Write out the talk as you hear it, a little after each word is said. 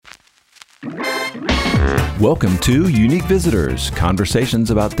Welcome to Unique Visitors, Conversations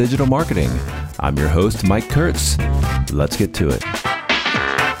about Digital Marketing. I'm your host, Mike Kurtz. Let's get to it.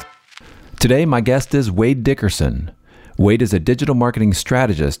 Today, my guest is Wade Dickerson. Wade is a digital marketing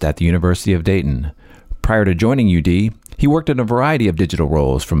strategist at the University of Dayton. Prior to joining UD, he worked in a variety of digital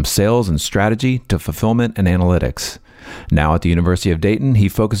roles from sales and strategy to fulfillment and analytics. Now at the University of Dayton, he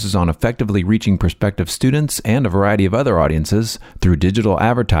focuses on effectively reaching prospective students and a variety of other audiences through digital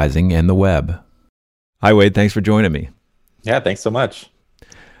advertising and the web. Hi, Wade. Thanks for joining me. Yeah, thanks so much.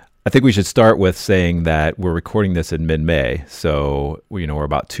 I think we should start with saying that we're recording this in mid-May. So, we're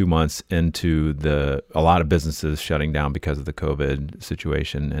about 2 months into a lot of businesses shutting down because of the COVID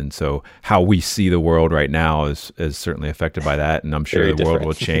situation. And so how we see the world right now is certainly affected by that. And I'm sure the world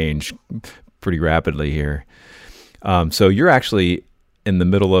will change pretty rapidly here. So you're actually in the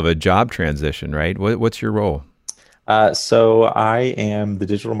middle of a job transition, right? What's your role? So I am the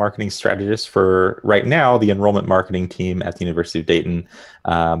digital marketing strategist for, right now, the enrollment marketing team at the University of Dayton.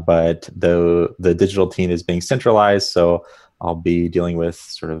 But the digital team is being centralized, so I'll be dealing with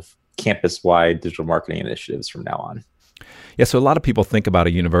sort of campus-wide digital marketing initiatives from now on. Yeah, so a lot of people think about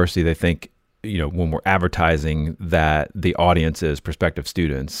a university, they think, when we're advertising that the audience is prospective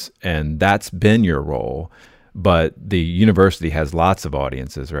students, and that's been your role. But the university has lots of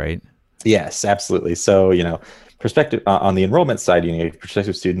audiences, right? Yes, absolutely. So, prospective on the enrollment side, you have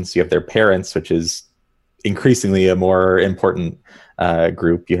prospective students, you have their parents, which is increasingly a more important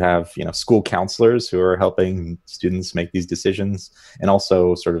group. You have, school counselors who are helping students make these decisions, and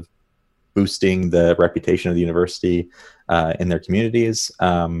also sort of boosting the reputation of the university in their communities.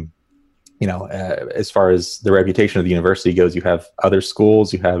 As far as the reputation of the university goes, you have other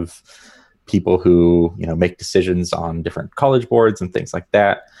schools, you have people who, make decisions on different college boards and things like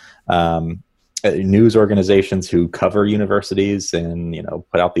that. News organizations who cover universities and,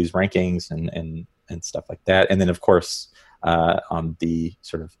 put out these rankings and stuff like that. And then, of course, on the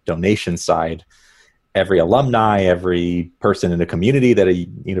sort of donation side, every alumni, every person in the community that a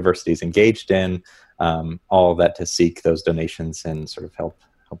university is engaged in, all of that to seek those donations and sort of help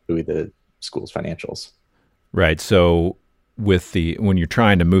buoy the school's financials. Right. So when you're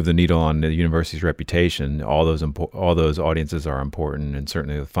trying to move the needle on the university's reputation, all those audiences are important, and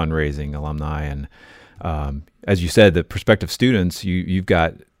certainly the fundraising, alumni, and as you said, the prospective students. You've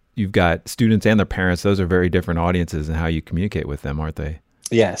got students and their parents. Those are very different audiences in how you communicate with them, aren't they?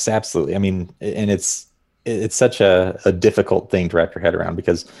 Yes, absolutely. I mean, and it's such a difficult thing to wrap your head around,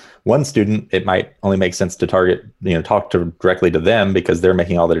 because one student, it might only make sense to target, talk directly to them because they're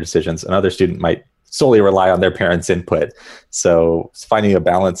making all their decisions. Another student might solely rely on their parents' input. So finding a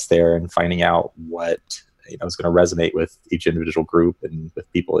balance there and finding out what is going to resonate with each individual group and with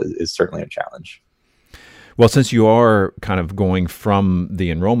people is certainly a challenge. Well, since you are kind of going from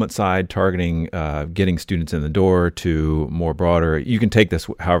the enrollment side, targeting getting students in the door, to more broader, you can take this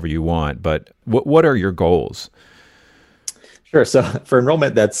however you want, but what are your goals? Sure. So for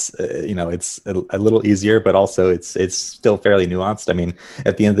enrollment, that's, it's a little easier, but also it's still fairly nuanced. I mean,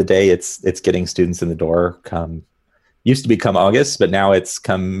 at the end of the day, it's getting students in the door used to be come August, but now it's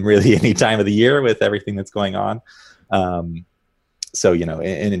come really any time of the year with everything that's going on. So,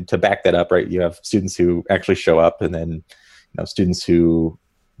 and to back that up, right, you have students who actually show up, and then, students who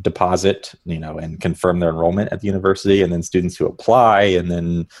deposit, and confirm their enrollment at the university, and then students who apply, and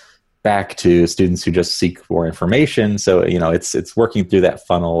then back to students who just seek more information. So, it's working through that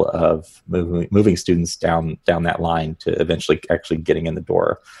funnel of moving students down that line to eventually actually getting in the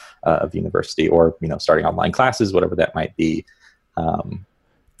door of the university, or, starting online classes, whatever that might be.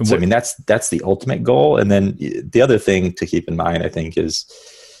 So, I mean, that's the ultimate goal. And then the other thing to keep in mind, I think, is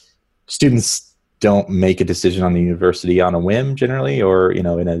students don't make a decision on the university on a whim generally, or, in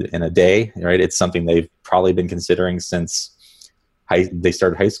a day, right? It's something they've probably been considering since they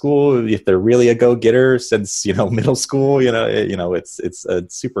started high school, if they're really a go-getter, since, middle school, it's a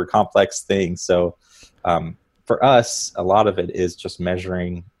super complex thing. So for us, a lot of it is just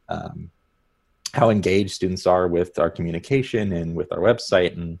measuring how engaged students are with our communication and with our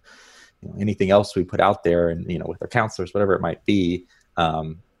website and anything else we put out there, and, with our counselors, whatever it might be.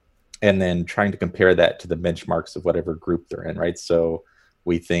 And then trying to compare that to the benchmarks of whatever group they're in, right? So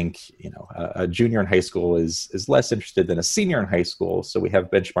we think, a junior in high school is less interested than a senior in high school. So we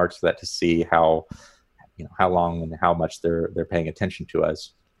have benchmarks for that to see how long and how much they're paying attention to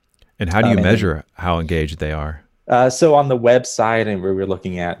us. And how do you measure how engaged they are? So on the website, and we're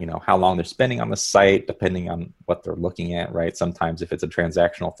looking at, how long they're spending on the site, depending on what they're looking at, right? Sometimes if it's a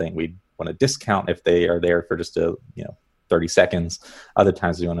transactional thing, we want to discount if they are there for just 30 seconds. Other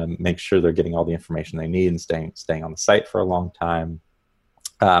times we want to make sure they're getting all the information they need and staying on the site for a long time.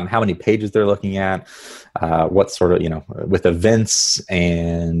 how many pages they're looking at, what sort of, with events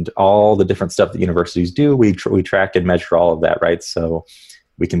and all the different stuff that universities do, we track and measure all of that, right? So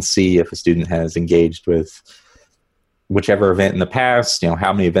we can see if a student has engaged with whichever event in the past,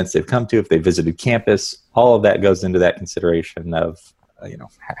 how many events they've come to, if they visited campus. All of that goes into that consideration of,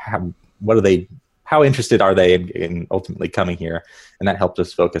 how interested are they in ultimately coming here, and that helps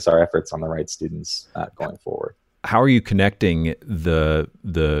us focus our efforts on the right students going forward. How are you connecting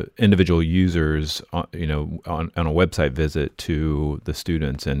the individual users, on a website visit to the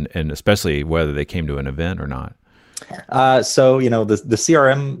students, and especially whether they came to an event or not? So the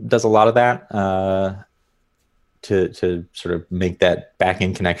CRM does a lot of that. To sort of make that back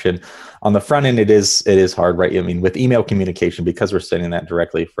end connection. On the front end, it is hard, right? I mean, with email communication, because we're sending that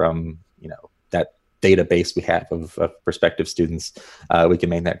directly from that database we have of prospective students, we can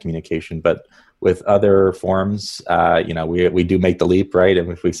make that communication. But with other forms, we do make the leap, right?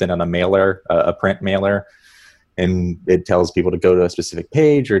 And if we send out a mailer, a print mailer, and it tells people to go to a specific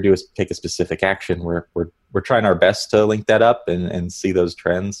page or take a specific action, we're trying our best to link that up and see those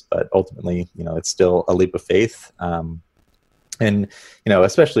trends. But ultimately, it's still a leap of faith. And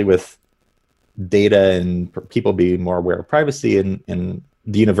especially with data and people being more aware of privacy and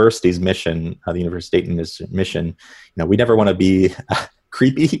the university's mission, the University of Dayton's mission, we never want to be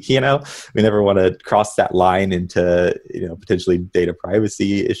creepy, we never want to cross that line into, potentially data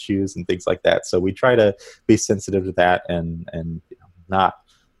privacy issues and things like that. So we try to be sensitive to that and not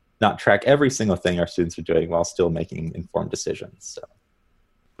track every single thing our students are doing while still making informed decisions.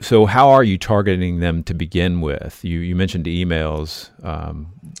 So how are you targeting them to begin with? You mentioned emails.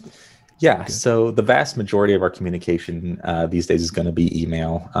 Yeah, so the vast majority of our communication these days is going to be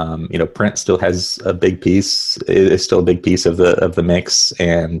email. Print still has a big piece; is still a big piece of the mix,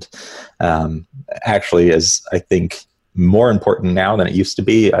 and actually is, I think, more important now than it used to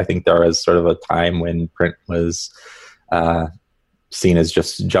be. I think there was sort of a time when print was seen as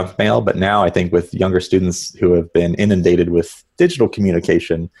just junk mail, but now I think with younger students who have been inundated with digital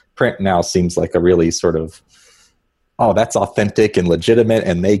communication, print now seems like a really sort of, oh, that's authentic and legitimate,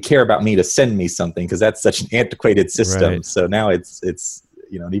 and they care about me to send me something, because that's such an antiquated system. Right. So now it's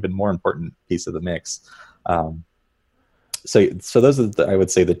an even more important piece of the mix. So those are I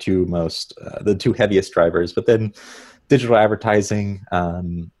would say the two heaviest drivers. But then digital advertising,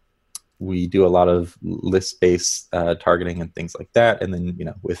 we do a lot of list-based targeting and things like that. And then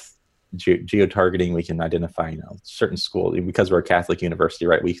with geo-targeting, we can identify certain schools, because we're a Catholic university,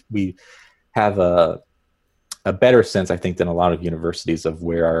 right? We have a better sense, I think, than a lot of universities of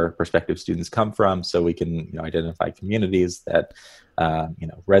where our prospective students come from. So we can identify communities that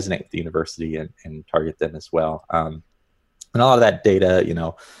resonate with the university and target them as well. And a lot of that data,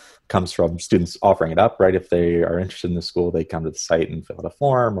 comes from students offering it up, right? If they are interested in the school, they come to the site and fill out a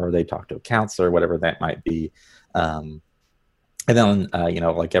form, or they talk to a counselor, whatever that might be. And then,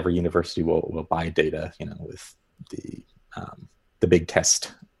 like every university will buy data, with the big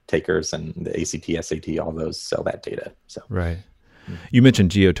test takers and the ACT, SAT, all those sell that data. So right. You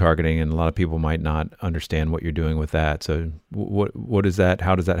mentioned geo-targeting, and a lot of people might not understand what you're doing with that. So what is that?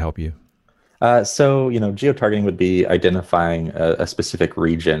 How does that help you? So geo-targeting would be identifying a specific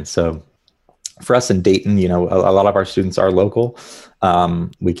region. So for us in Dayton, a lot of our students are local.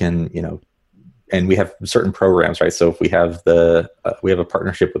 We can, and we have certain programs, right? So if we have we have a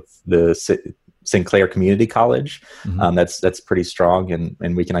partnership with the St. Clair Community College, mm-hmm. That's pretty strong,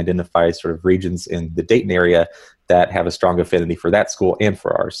 and we can identify sort of regions in the Dayton area that have a strong affinity for that school and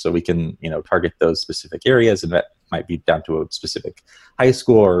for ours. So we can, target those specific areas, and that might be down to a specific high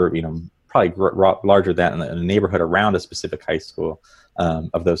school, or probably larger than in a neighborhood around a specific high school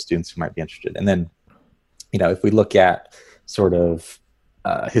of those students who might be interested. And then, if we look at sort of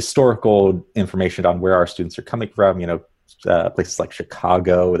historical information on where our students are coming from, places like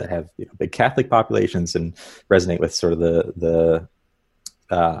Chicago that have big Catholic populations and resonate with sort of the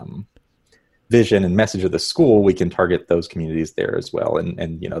vision and message of the school, we can target those communities there as well. And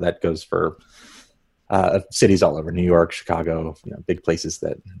that goes for cities all over New York, Chicago, big places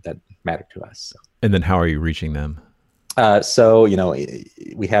that matter to us. So. And then how are you reaching them? So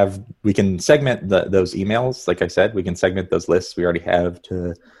we can segment those emails. Like I said, we can segment those lists we already have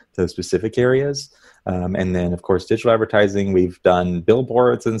to those specific areas. And then, of course, digital advertising. We've done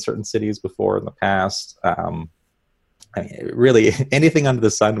billboards in certain cities before in the past. Really, anything under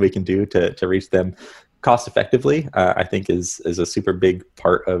the sun we can do to reach them cost effectively, I think is a super big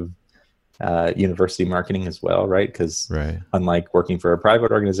part of university marketing as well, right? Because unlike working for a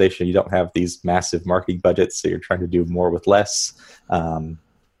private organization, you don't have these massive marketing budgets, so you're trying to do more with less.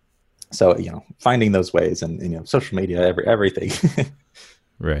 So finding those ways, and social media, everything.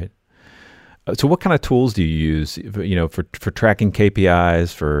 Right. So what kind of tools do you use, for tracking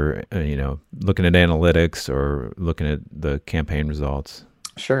KPIs, for, looking at analytics or looking at the campaign results?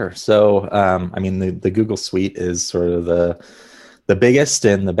 Sure. So, I mean, the Google Suite is sort of the biggest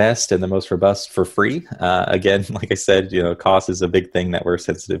and the best and the most robust for free. Again, like I said, cost is a big thing that we're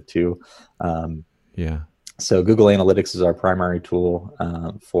sensitive to. Yeah. So Google Analytics is our primary tool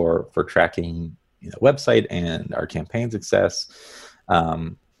for tracking website and our campaign success.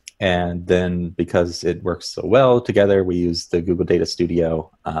 And then because it works so well together, we use the Google Data Studio,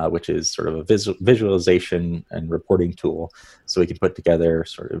 which is sort of a visualization and reporting tool. So we can put together,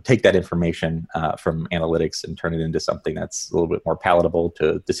 sort of take that information from analytics and turn it into something that's a little bit more palatable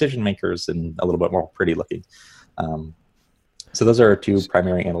to decision makers and a little bit more pretty looking. So those are our two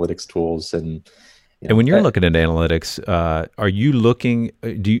primary analytics tools. And when you're looking at analytics, are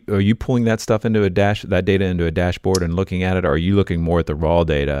you pulling that stuff into that data into a dashboard and looking at it, or are you looking more at the raw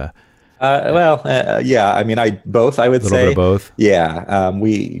data? Yeah. I mean, both. I would say a little bit of both. Yeah.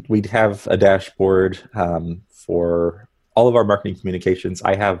 We'd have a dashboard for all of our marketing communications.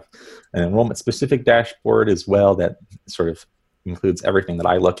 I have an enrollment specific dashboard as well that sort of includes everything that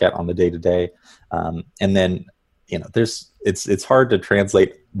I look at on the day to day, and then it's hard to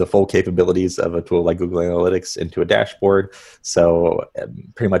translate the full capabilities of a tool like Google Analytics into a dashboard. So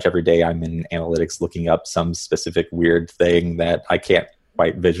pretty much every day I'm in analytics looking up some specific weird thing that I can't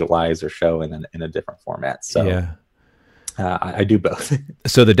quite visualize or show in a different format. So yeah. I do both.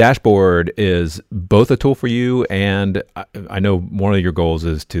 So the dashboard is both a tool for you, and I know one of your goals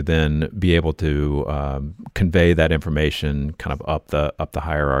is to then be able to convey that information kind of up the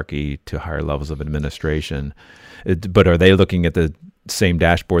hierarchy to higher levels of administration. But are they looking at the same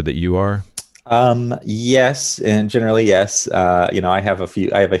dashboard that you are? Yes, and generally yes. I have a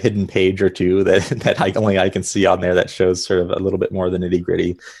hidden page or two that I can see on there that shows sort of a little bit more the nitty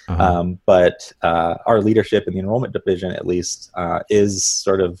gritty. Uh-huh. But our leadership in the enrollment division, at least, is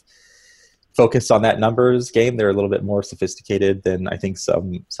sort of focused on that numbers game. They're a little bit more sophisticated than I think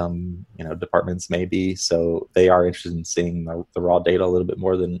some departments may be. So they are interested in seeing the raw data a little bit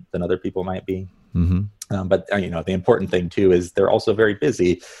more than other people might be. Mm-hmm. But the important thing too is they're also very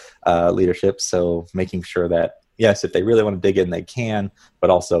busy leadership. So making sure that yes, if they really want to dig in, they can. But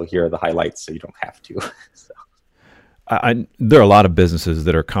also here are the highlights, so you don't have to. So. There are a lot of businesses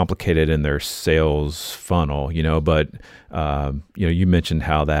that are complicated in their sales funnel, but you mentioned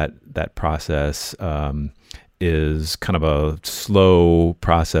how that process is kind of a slow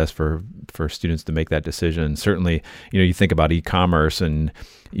process for students to make that decision. Certainly, you think about e-commerce and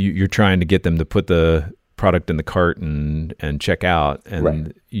you're trying to get them to put the product in the cart and check out, and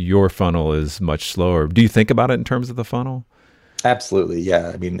right. Your funnel is much slower. Do you think about it in terms of the funnel? Absolutely,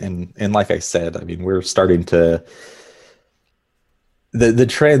 yeah. I mean, and like I said, I mean, we're starting to the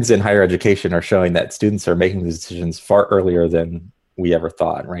trends in higher education are showing that students are making these decisions far earlier than we ever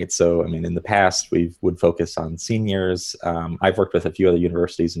thought, right? So, I mean, in the past, we would focus on seniors. I've worked with a few other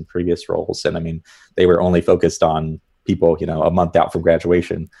universities in previous roles, and I mean, they were only focused on people, a month out from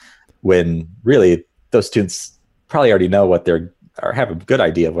graduation, when really those students probably already know or have a good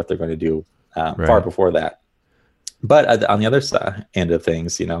idea of what they're going to do right. Far before that. But on the other end of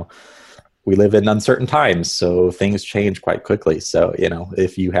things, we live in uncertain times, so things change quite quickly. So,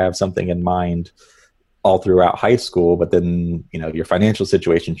 if you have something in mind all throughout high school, but then, your financial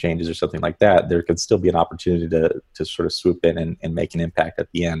situation changes or something like that, there could still be an opportunity to sort of swoop in and make an impact at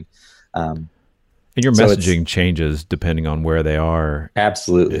the end. And your messaging changes depending on where they are.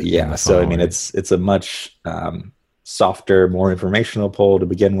 Absolutely, yeah. So, I mean, it's a much softer, more informational poll to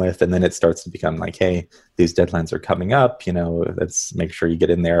begin with, and then it starts to become like, hey, these deadlines are coming up, let's make sure you get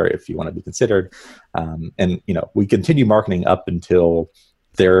in there if you want to be considered. And we continue marketing up until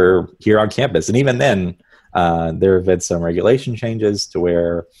they're here on campus. And even then, there have been some regulation changes to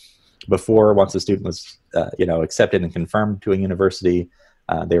where before, once a student was accepted and confirmed to a university,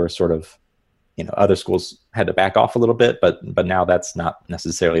 they were sort of, other schools had to back off a little bit, but now that's not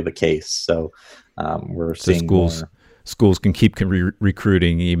necessarily the case. So we're seeing schools can keep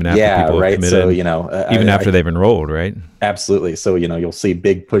recruiting even after people have committed. So even after they've enrolled, right? Absolutely. So you'll see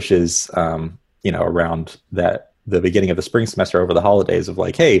big pushes, around the beginning of the spring semester over the holidays of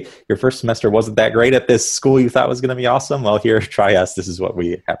like, hey, your first semester wasn't that great at this school you thought was going to be awesome. Well, here, try us. This is what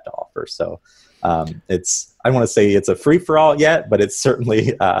we have to offer. So I don't want to say it's a free for all yet, but it's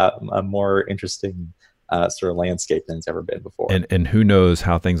certainly a more interesting sort of landscape than it's ever been before. And who knows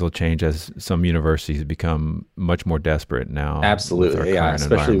how things will change as some universities become much more desperate now. Absolutely, yeah.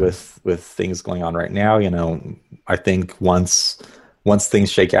 Especially with things going on right now. I think once once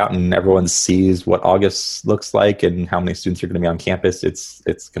things shake out and everyone sees what August looks like and how many students are going to be on campus,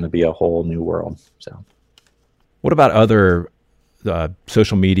 it's going to be a whole new world. So, what about other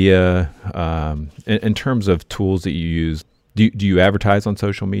social media in terms of tools that you use? Do you advertise on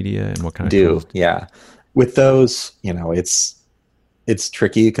social media, and what kind of tools? Yeah. With those, it's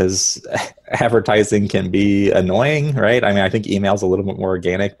tricky because advertising can be annoying, right? I mean, I think email's a little bit more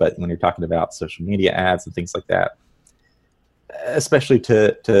organic, but when you're talking about social media ads and things like that, especially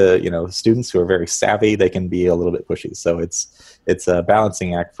to students who are very savvy, they can be a little bit pushy. So it's a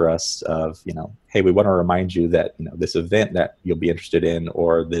balancing act for us of, hey, we want to remind you that this event that you'll be interested in,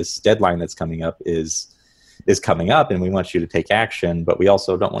 or this deadline that's coming up is coming up, and we want you to take action, but we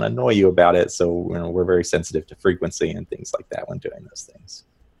also don't want to annoy you about it. So we're very sensitive to frequency and things like that when doing those things.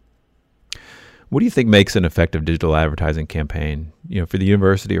 What do you think makes an effective digital advertising campaign, for the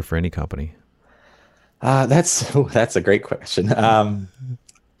university or for any company? That's a great question. I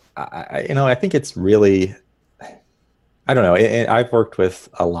think it's really, I don't know. I've worked with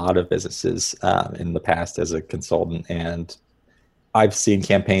a lot of businesses in the past as a consultant, and I've seen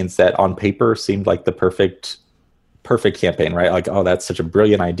campaigns that on paper seemed like the perfect campaign, right? Like, oh, that's such a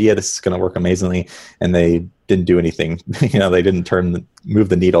brilliant idea. This is going to work amazingly. And they didn't do anything. They didn't move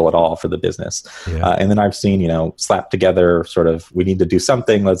the needle at all for the business. Yeah. And then I've seen, slapped together sort of, we need to do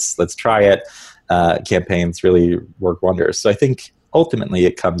something. Let's try it. Campaigns really work wonders. So I think ultimately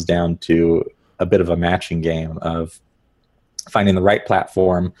it comes down to a bit of a matching game of finding the right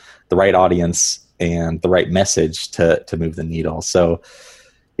platform, the right audience, and the right message to move the needle. So,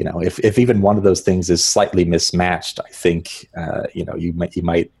 if even one of those things is slightly mismatched, I think you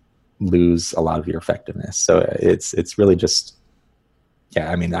might lose a lot of your effectiveness. So it's really just,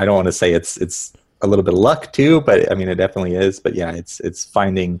 I mean, I don't want to say it's a little bit of luck too, but I mean it definitely is. But yeah, it's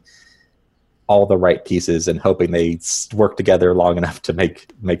finding all the right pieces and hoping they work together long enough to make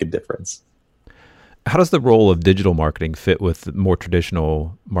a difference. How does the role of digital marketing fit with more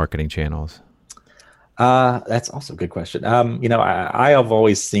traditional marketing channels? That's also a good question. I have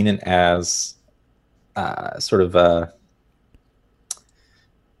always seen it as sort of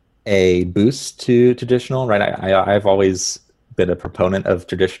a boost to traditional, right? I've always been a proponent of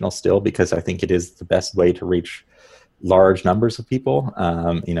traditional still because I think it is the best way to reach large numbers of people.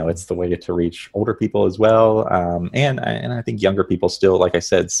 It's the way to reach older people as well. And I think younger people still, like I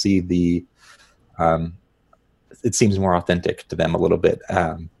said, see it seems more authentic to them a little bit.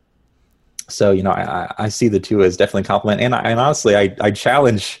 So, I see the two as definitely complement. And honestly, I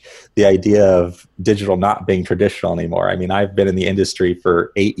challenge the idea of digital not being traditional anymore. I mean, I've been in the industry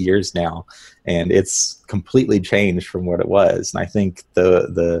for 8 years now, and it's completely changed from what it was. And I think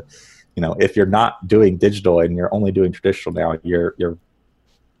if you're not doing digital and you're only doing traditional now, you're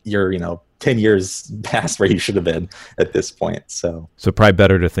 10 years past where you should have been at this point. So probably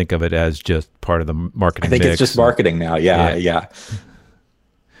better to think of it as just part of the marketing. I think it's just marketing now. Yeah.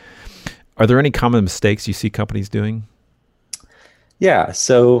 Are there any common mistakes you see companies doing? Yeah.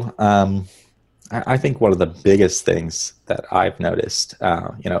 So I think one of the biggest things that I've noticed,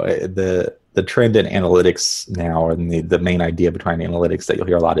 the trend in analytics now, and the main idea behind analytics that you'll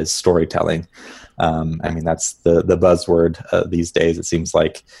hear a lot is storytelling. I mean, that's the buzzword these days, it seems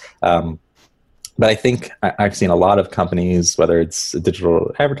like. But I think I've seen a lot of companies, whether it's a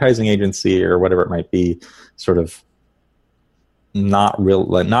digital advertising agency or whatever it might be, sort of not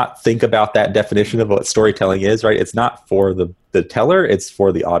think about that definition of what storytelling is, right? It's not for the teller, it's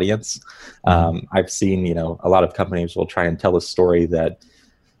for the audience. I've seen, a lot of companies will try and tell a story that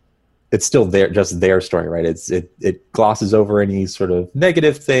it's still just their story, right? It glosses over any sort of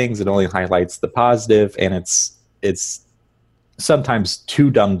negative things. It only highlights the positive, and it's sometimes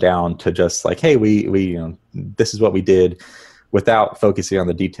too dumbed down to just like, hey, we this is what we did, without focusing on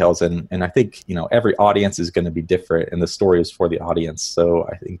the details. And I think, every audience is going to be different, and the story is for the audience. So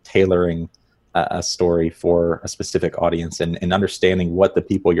I think tailoring a story for a specific audience and understanding what the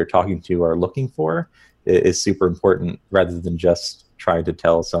people you're talking to are looking for is super important, rather than just trying to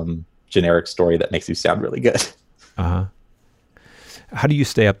tell some generic story that makes you sound really good. Uh-huh. How do you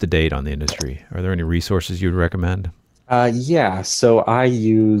stay up to date on the industry? Are there any resources you'd recommend? Yeah, so I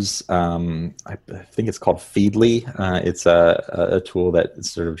use, I think it's called Feedly. It's a tool that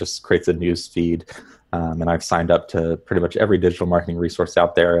sort of just creates a news feed. And I've signed up to pretty much every digital marketing resource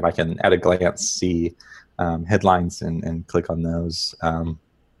out there, and I can at a glance see headlines and click on those. And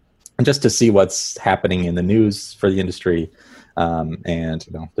just to see what's happening in the news for the industry. And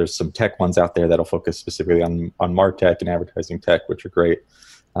there's some tech ones out there that'll focus specifically on MarTech and advertising tech, which are great.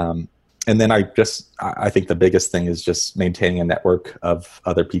 And then I think the biggest thing is just maintaining a network of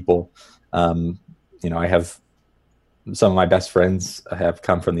other people. I have some of my best friends have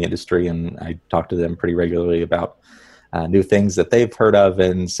come from the industry, and I talk to them pretty regularly about new things that they've heard of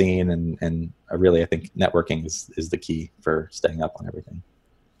and seen. And really, I think networking is the key for staying up on everything.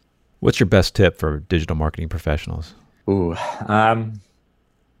 What's your best tip for digital marketing professionals? Ooh,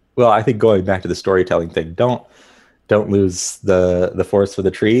 well, I think going back to the storytelling thing, don't lose the forest for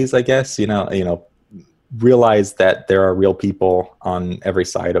the trees, I guess. Realize that there are real people on every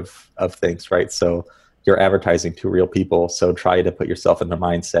side of things, right? So you're advertising to real people, so try to put yourself in the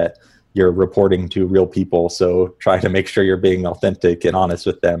mindset. You're reporting to real people, so try to make sure you're being authentic and honest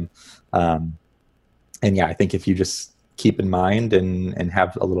with them. And yeah, I think if you just keep in mind and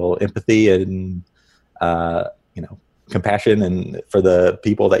have a little empathy and compassion and for the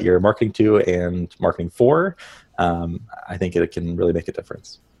people that you're marketing to and marketing for, I think it can really make a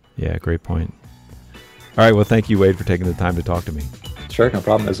difference. Yeah, great point. All right, well, thank you, Wade, for taking the time to talk to me. Sure, no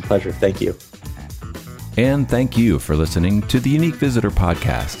problem. It was a pleasure. Thank you. And thank you for listening to the Unique Visitor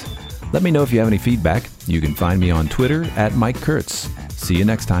Podcast. Let me know if you have any feedback. You can find me on Twitter @Mike Kurtz. See you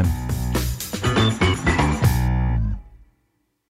next time.